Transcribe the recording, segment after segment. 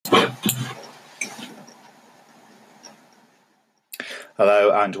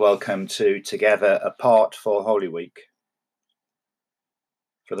Hello and welcome to Together Apart for Holy Week.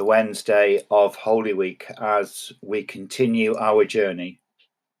 For the Wednesday of Holy Week, as we continue our journey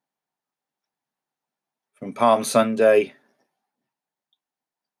from Palm Sunday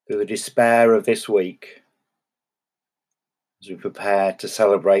through the despair of this week, as we prepare to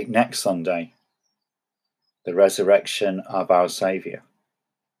celebrate next Sunday the resurrection of our Saviour.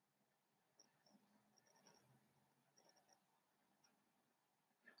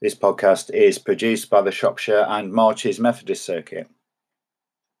 This podcast is produced by the Shropshire and Marches Methodist Circuit.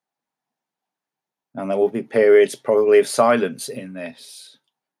 And there will be periods probably of silence in this.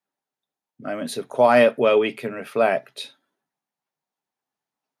 Moments of quiet where we can reflect.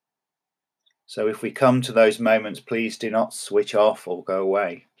 So if we come to those moments, please do not switch off or go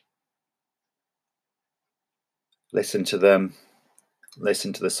away. Listen to them.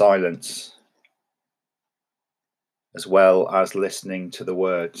 Listen to the silence, as well as listening to the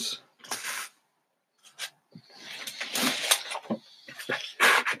words.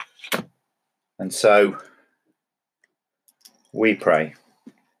 And so we pray.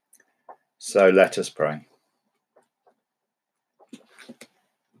 So let us pray.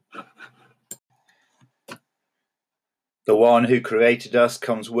 The one who created us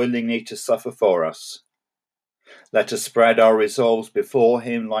comes willingly to suffer for us. Let us spread our resolves before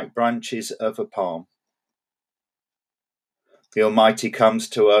him like branches of a palm. The Almighty comes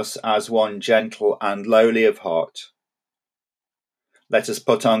to us as one gentle and lowly of heart. Let us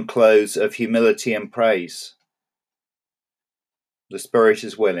put on clothes of humility and praise. The spirit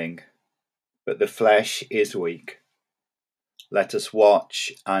is willing, but the flesh is weak. Let us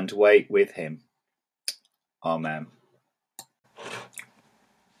watch and wait with him. Amen.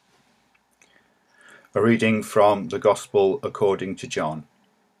 A reading from the Gospel according to John.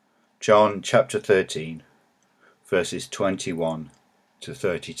 John chapter 13, verses 21 to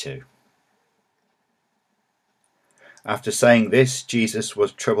 32. After saying this, Jesus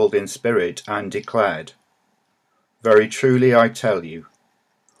was troubled in spirit and declared, "Very truly I tell you,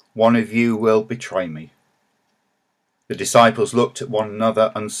 one of you will betray me." The disciples looked at one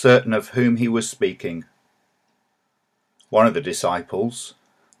another, uncertain of whom he was speaking. One of the disciples,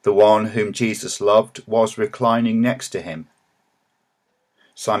 the one whom Jesus loved, was reclining next to him.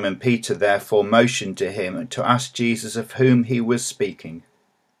 Simon Peter therefore motioned to him to ask Jesus of whom he was speaking.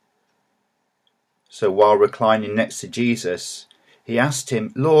 So while reclining next to Jesus, he asked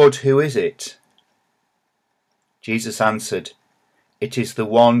him, "Lord, who is it?" Jesus answered, "It is the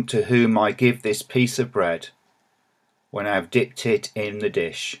one to whom I give this piece of bread, when I have dipped it in the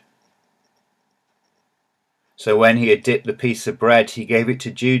dish." So when he had dipped the piece of bread, he gave it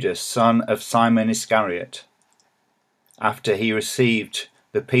to Judas, son of Simon Iscariot. After he received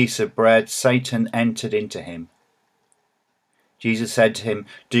the piece of bread, Satan entered into him. Jesus said to him,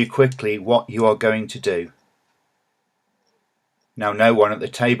 "Do quickly what you are going to do." Now no one at the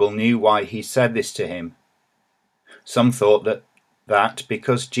table knew why he said this to him. Some thought that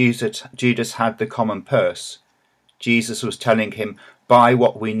because Judas had the common purse, Jesus was telling him, "Buy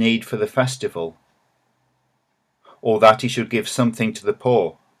what we need for the festival," or that he should give something to the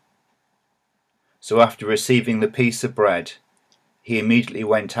poor. So after receiving the piece of bread, he immediately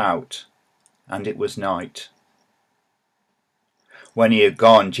went out, and it was night. When he had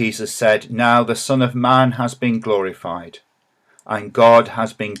gone, Jesus said, "Now the Son of Man has been glorified, and God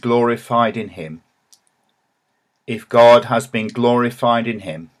has been glorified in him. If God has been glorified in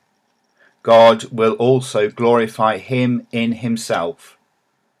him, God will also glorify him in himself,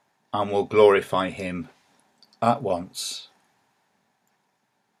 and will glorify him at once."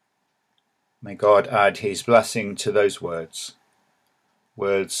 May God add his blessing to those words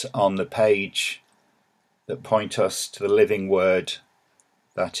on the page that point us to the living word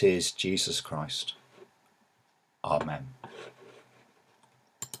that is Jesus Christ. Amen.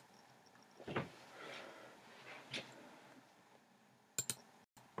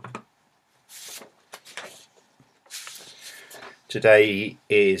 Today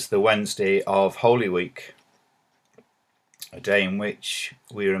is the Wednesday of Holy Week, a day in which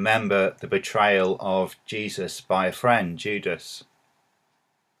we remember the betrayal of Jesus by a friend, Judas.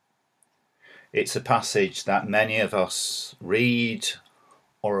 It's a passage that many of us read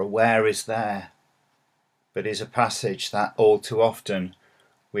or are aware is there, but is a passage that all too often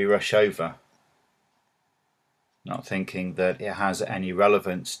we rush over, not thinking that it has any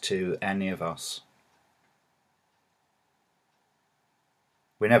relevance to any of us.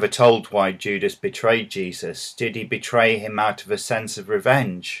 We're never told why Judas betrayed Jesus. Did he betray him out of a sense of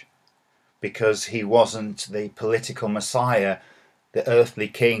revenge? Because he wasn't the political Messiah, the earthly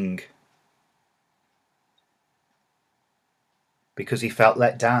king? because he felt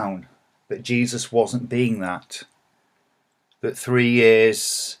let down, that Jesus wasn't being that 3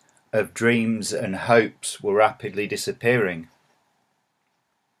 years of dreams and hopes were rapidly disappearing.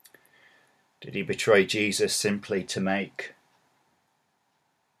 Did he betray Jesus simply to make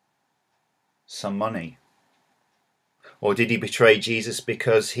some money? Or did he betray Jesus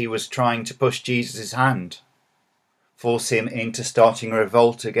because he was trying to push Jesus' hand, force him into starting a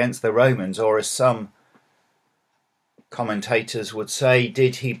revolt against the Romans? Or, as some commentators would say,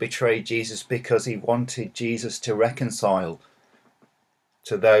 did he betray Jesus because he wanted Jesus to reconcile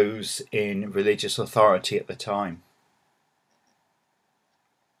to those in religious authority at the time?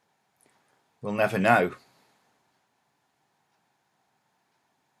 We'll never know.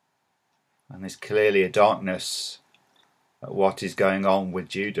 And there's clearly a darkness at what is going on with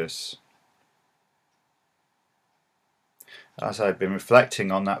Judas. As I've been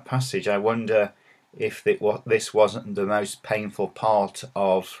reflecting on that passage, I wonder if this wasn't the most painful part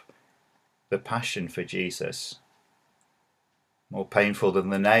of the passion for Jesus. More painful than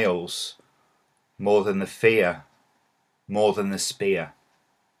the nails, more than the fear, more than the spear.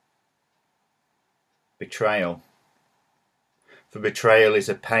 Betrayal. For betrayal is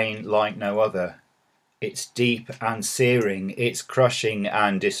a pain like no other. It's deep and searing, it's crushing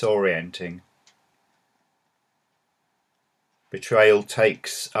and disorienting. Betrayal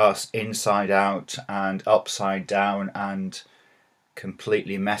takes us inside out and upside down and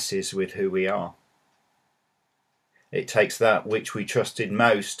completely messes with who we are. It takes that which we trusted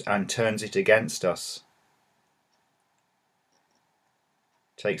most and turns it against us.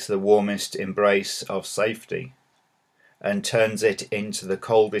 Takes the warmest embrace of safety and turns it into the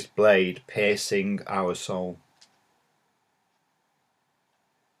coldest blade, piercing our soul.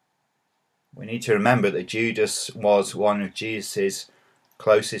 We need to remember that Judas was one of Jesus'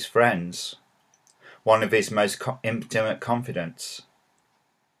 closest friends, one of his most intimate confidants.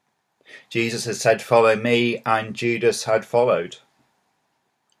 Jesus had said, "Follow me," and Judas had followed.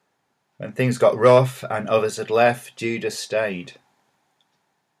 When things got rough and others had left, Judas stayed.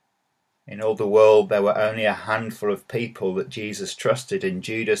 In all the world there were only a handful of people that Jesus trusted, and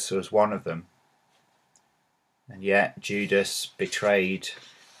Judas was one of them. And yet Judas betrayed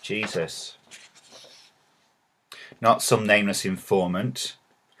Jesus. Not some nameless informant,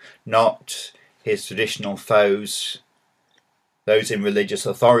 not his traditional foes, those in religious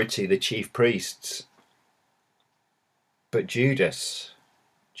authority, the chief priests, but Judas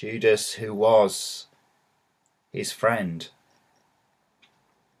who was his friend.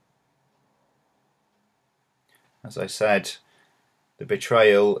 As I said, the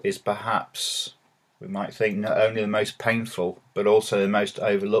betrayal is perhaps, we might think, not only the most painful, but also the most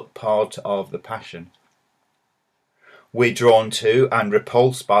overlooked part of the passion. We're drawn to and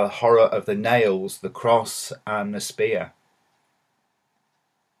repulsed by the horror of the nails, the cross and the spear.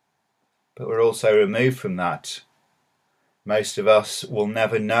 But we're also removed from that. Most of us will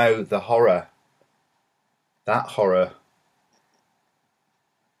never know the horror, that horror.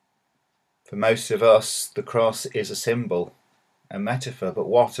 For most of us, the cross is a symbol, a metaphor, but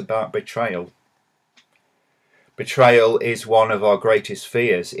what about betrayal? Betrayal is one of our greatest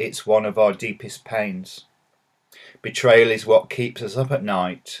fears. It's one of our deepest pains. Betrayal is what keeps us up at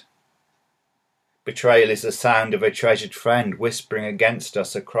night. Betrayal is the sound of a treasured friend whispering against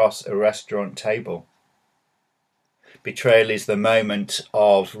us across a restaurant table. Betrayal is the moment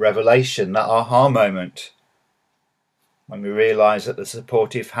of revelation, that aha moment, when we realise that the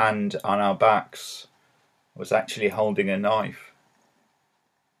supportive hand on our backs was actually holding a knife.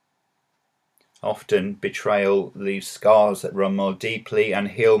 Often betrayal leaves scars that run more deeply and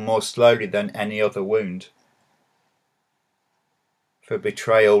heal more slowly than any other wound. For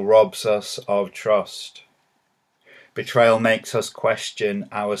betrayal robs us of trust. Betrayal makes us question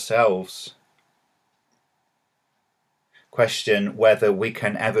ourselves. Question whether we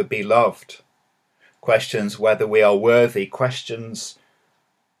can ever be loved. Questions whether we are worthy. Questions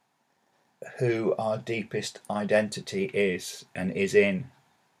who our deepest identity is and is in.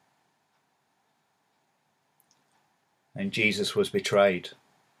 And Jesus was betrayed.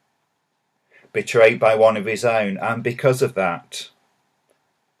 Betrayed by one of his own, and because of that,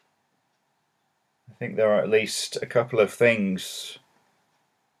 I think there are at least a couple of things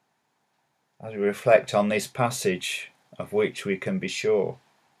as we reflect on this passage of which we can be sure.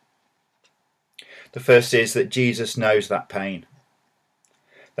 The first is that Jesus knows that pain.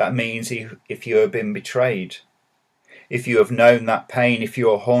 That means if you have been betrayed, if you have known that pain, if you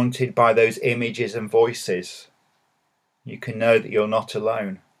are haunted by those images and voices, you can know that you're not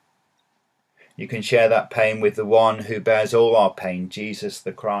alone. You can share that pain with the one who bears all our pain, Jesus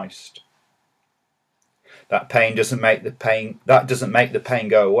the Christ. That doesn't make the pain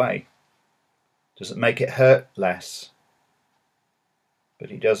go away. Doesn't make it hurt less.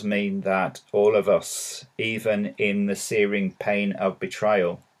 But it does mean that all of us, even in the searing pain of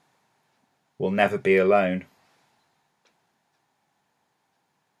betrayal, will never be alone.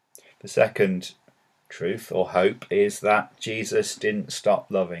 The second truth or hope is that Jesus didn't stop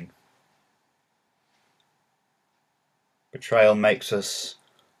loving. Betrayal makes us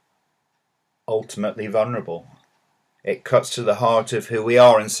ultimately vulnerable. It cuts to the heart of who we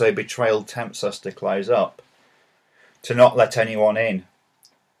are, and so betrayal tempts us to close up, to not let anyone in,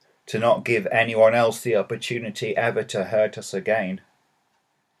 to not give anyone else the opportunity ever to hurt us again.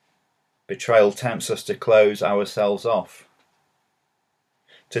 Betrayal tempts us to close ourselves off,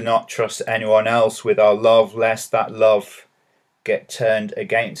 to not trust anyone else with our love, lest that love get turned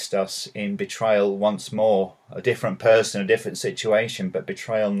against us in betrayal once more. A different person, a different situation, but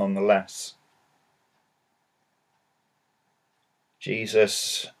betrayal nonetheless.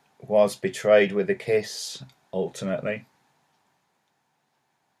 Jesus was betrayed with a kiss, ultimately.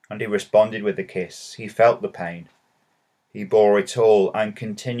 And he responded with a kiss. He felt the pain. He bore it all and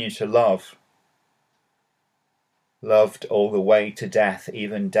continued to love. Loved all the way to death,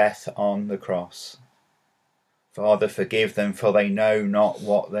 even death on the cross. Father, forgive them, for they know not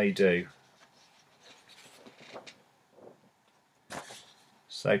what they do.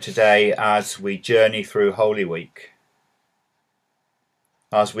 So today, as we journey through Holy Week,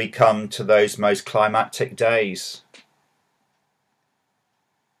 as we come to those most climactic days,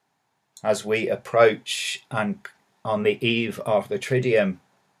 as we approach and on the eve of the Triduum,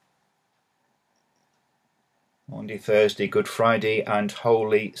 Maundy Thursday, Good Friday and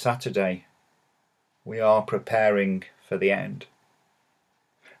Holy Saturday, we are preparing for the end.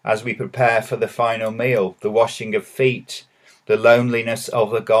 As we prepare for the final meal, the washing of feet, the loneliness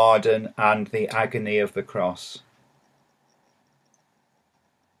of the garden and the agony of the cross.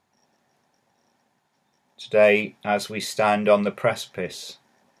 Today, as we stand on the precipice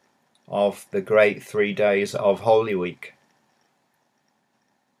of the great 3 days of Holy Week,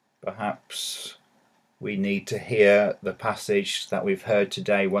 perhaps we need to hear the passage that we've heard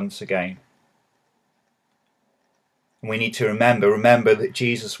today once again. We need to remember that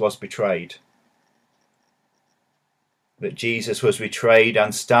Jesus was betrayed. That Jesus was betrayed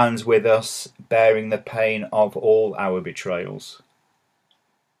and stands with us, bearing the pain of all our betrayals.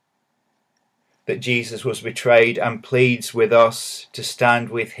 That Jesus was betrayed and pleads with us to stand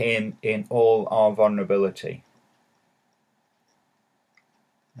with him in all our vulnerability.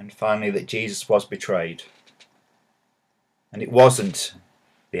 And finally, that Jesus was betrayed. And it wasn't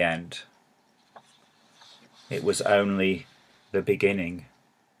the end. It was only the beginning.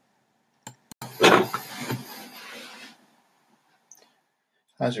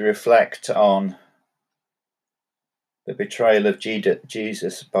 As we reflect on the betrayal of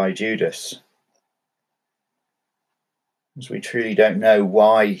Jesus by Judas, as we truly don't know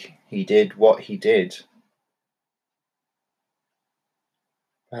why he did what he did,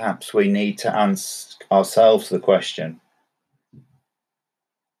 perhaps we need to ask ourselves the question,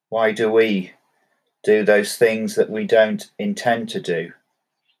 why do we do those things that we don't intend to do,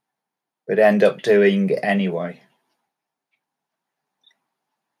 but end up doing anyway?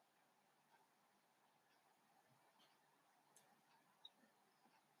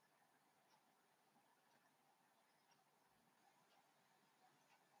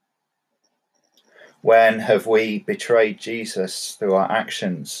 When have we betrayed Jesus through our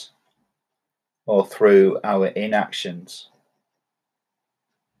actions or through our inactions?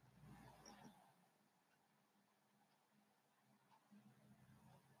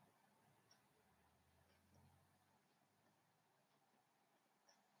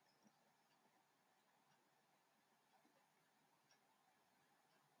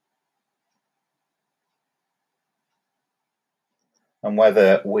 And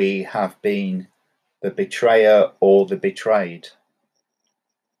whether we have been the betrayer or the betrayed.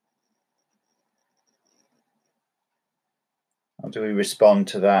 How do we respond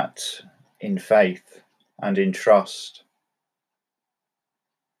to that in faith and in trust?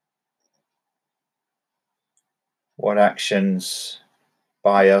 What actions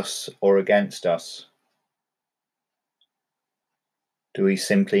by us or against us do we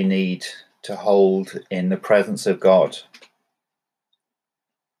simply need to hold in the presence of God,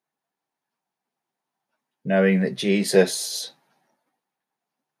 knowing that Jesus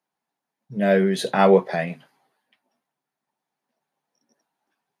knows our pain?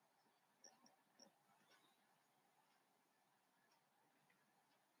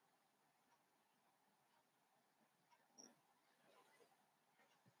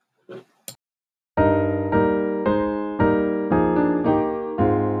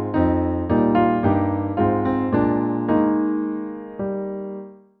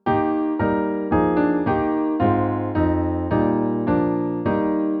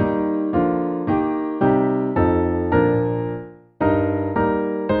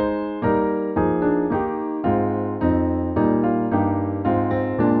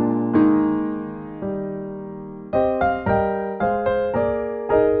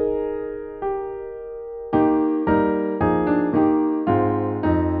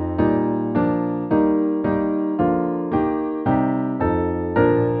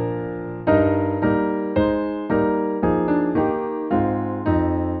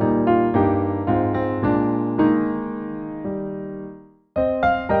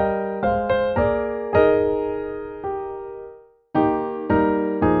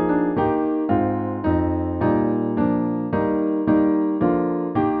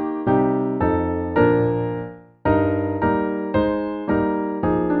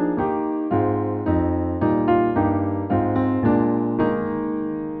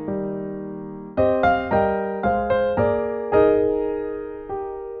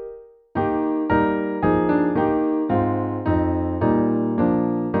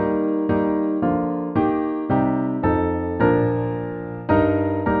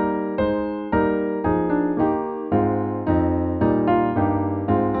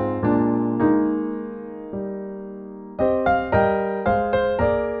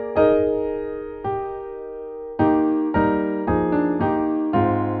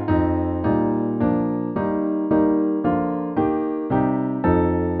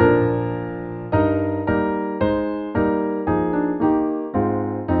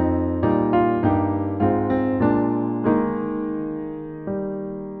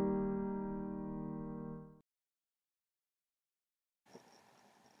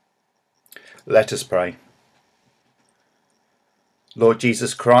 Let us pray. Lord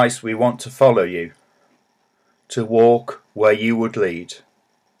Jesus Christ, we want to follow you, to walk where you would lead,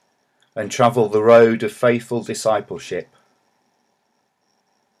 and travel the road of faithful discipleship.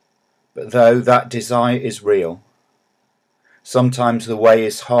 But though that desire is real, sometimes the way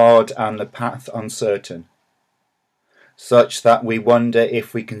is hard and the path uncertain, such that we wonder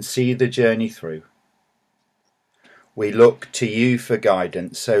if we can see the journey through. We look to you for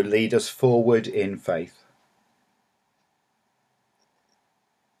guidance, so lead us forward in faith.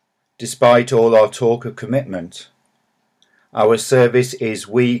 Despite all our talk of commitment, our service is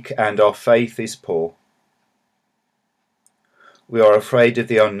weak and our faith is poor. We are afraid of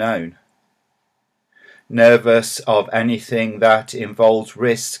the unknown, nervous of anything that involves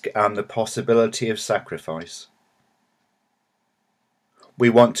risk and the possibility of sacrifice. We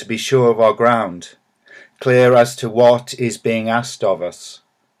want to be sure of our ground, clear as to what is being asked of us.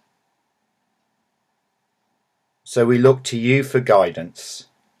 So we look to you for guidance.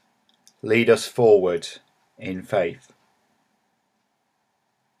 Lead us forward in faith.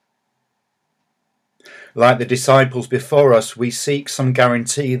 Like the disciples before us, we seek some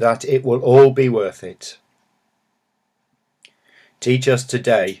guarantee that it will all be worth it. Teach us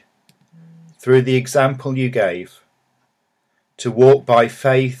today, through the example you gave, to walk by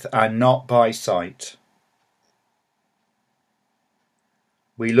faith and not by sight.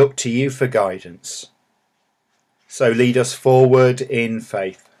 We look to you for guidance, so lead us forward in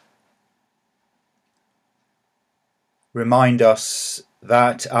faith. Remind us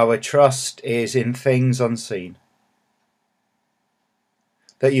that our trust is in things unseen,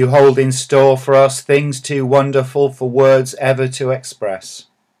 that you hold in store for us things too wonderful for words ever to express.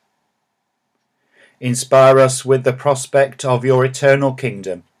 Inspire us with the prospect of your eternal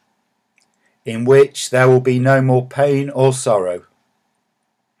kingdom, in which there will be no more pain or sorrow,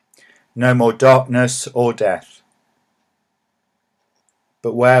 no more darkness or death,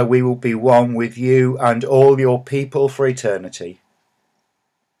 but where we will be one with you and all your people for eternity.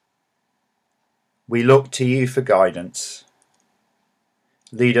 We look to you for guidance.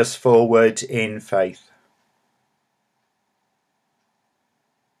 Lead us forward in faith.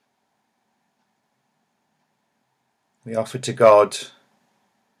 We offer to God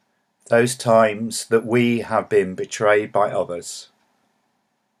those times that we have been betrayed by others,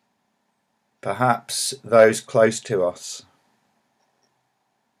 perhaps those close to us.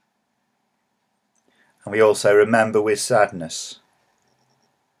 And we also remember with sadness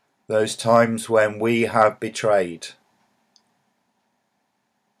those times when we have betrayed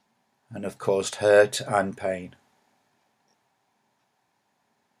and have caused hurt and pain.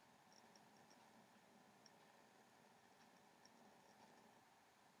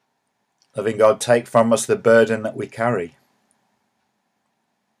 Loving God, take from us the burden that we carry.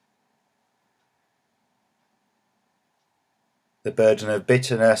 The burden of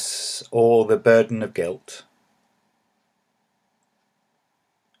bitterness or the burden of guilt.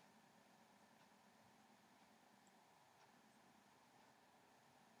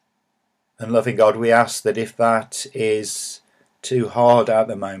 And loving God, we ask that if that is too hard at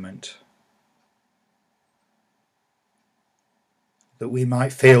the moment, that we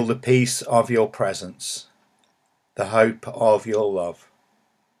might feel the peace of your presence, the hope of your love.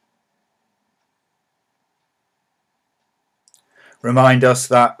 Remind us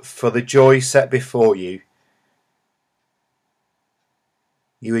that for the joy set before you,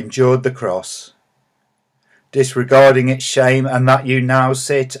 you endured the cross, disregarding its shame, and that you now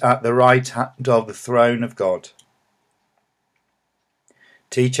sit at the right hand of the throne of God.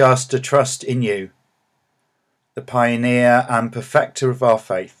 Teach us to trust in you, the pioneer and perfecter of our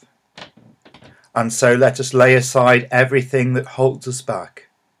faith. And so let us lay aside everything that holds us back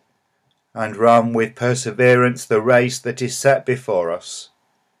and run with perseverance the race that is set before us.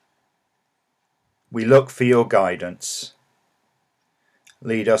 We look for your guidance.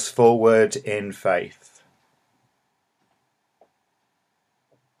 Lead us forward in faith.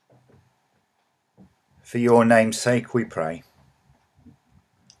 For your name's sake we pray.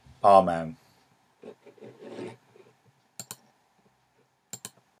 Amen.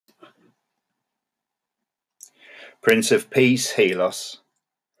 Prince of Peace, heal us.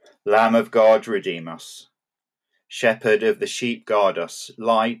 Lamb of God, redeem us. Shepherd of the sheep, guard us.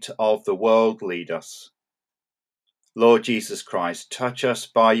 Light of the world, lead us. Lord Jesus Christ, touch us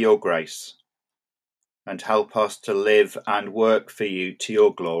by your grace and help us to live and work for you to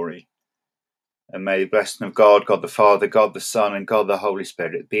your glory. And may the blessing of God, God the Father, God the Son, and God the Holy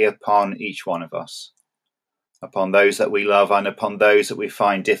Spirit be upon each one of us, upon those that we love and upon those that we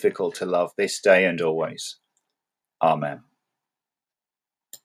find difficult to love this day and always. Amen.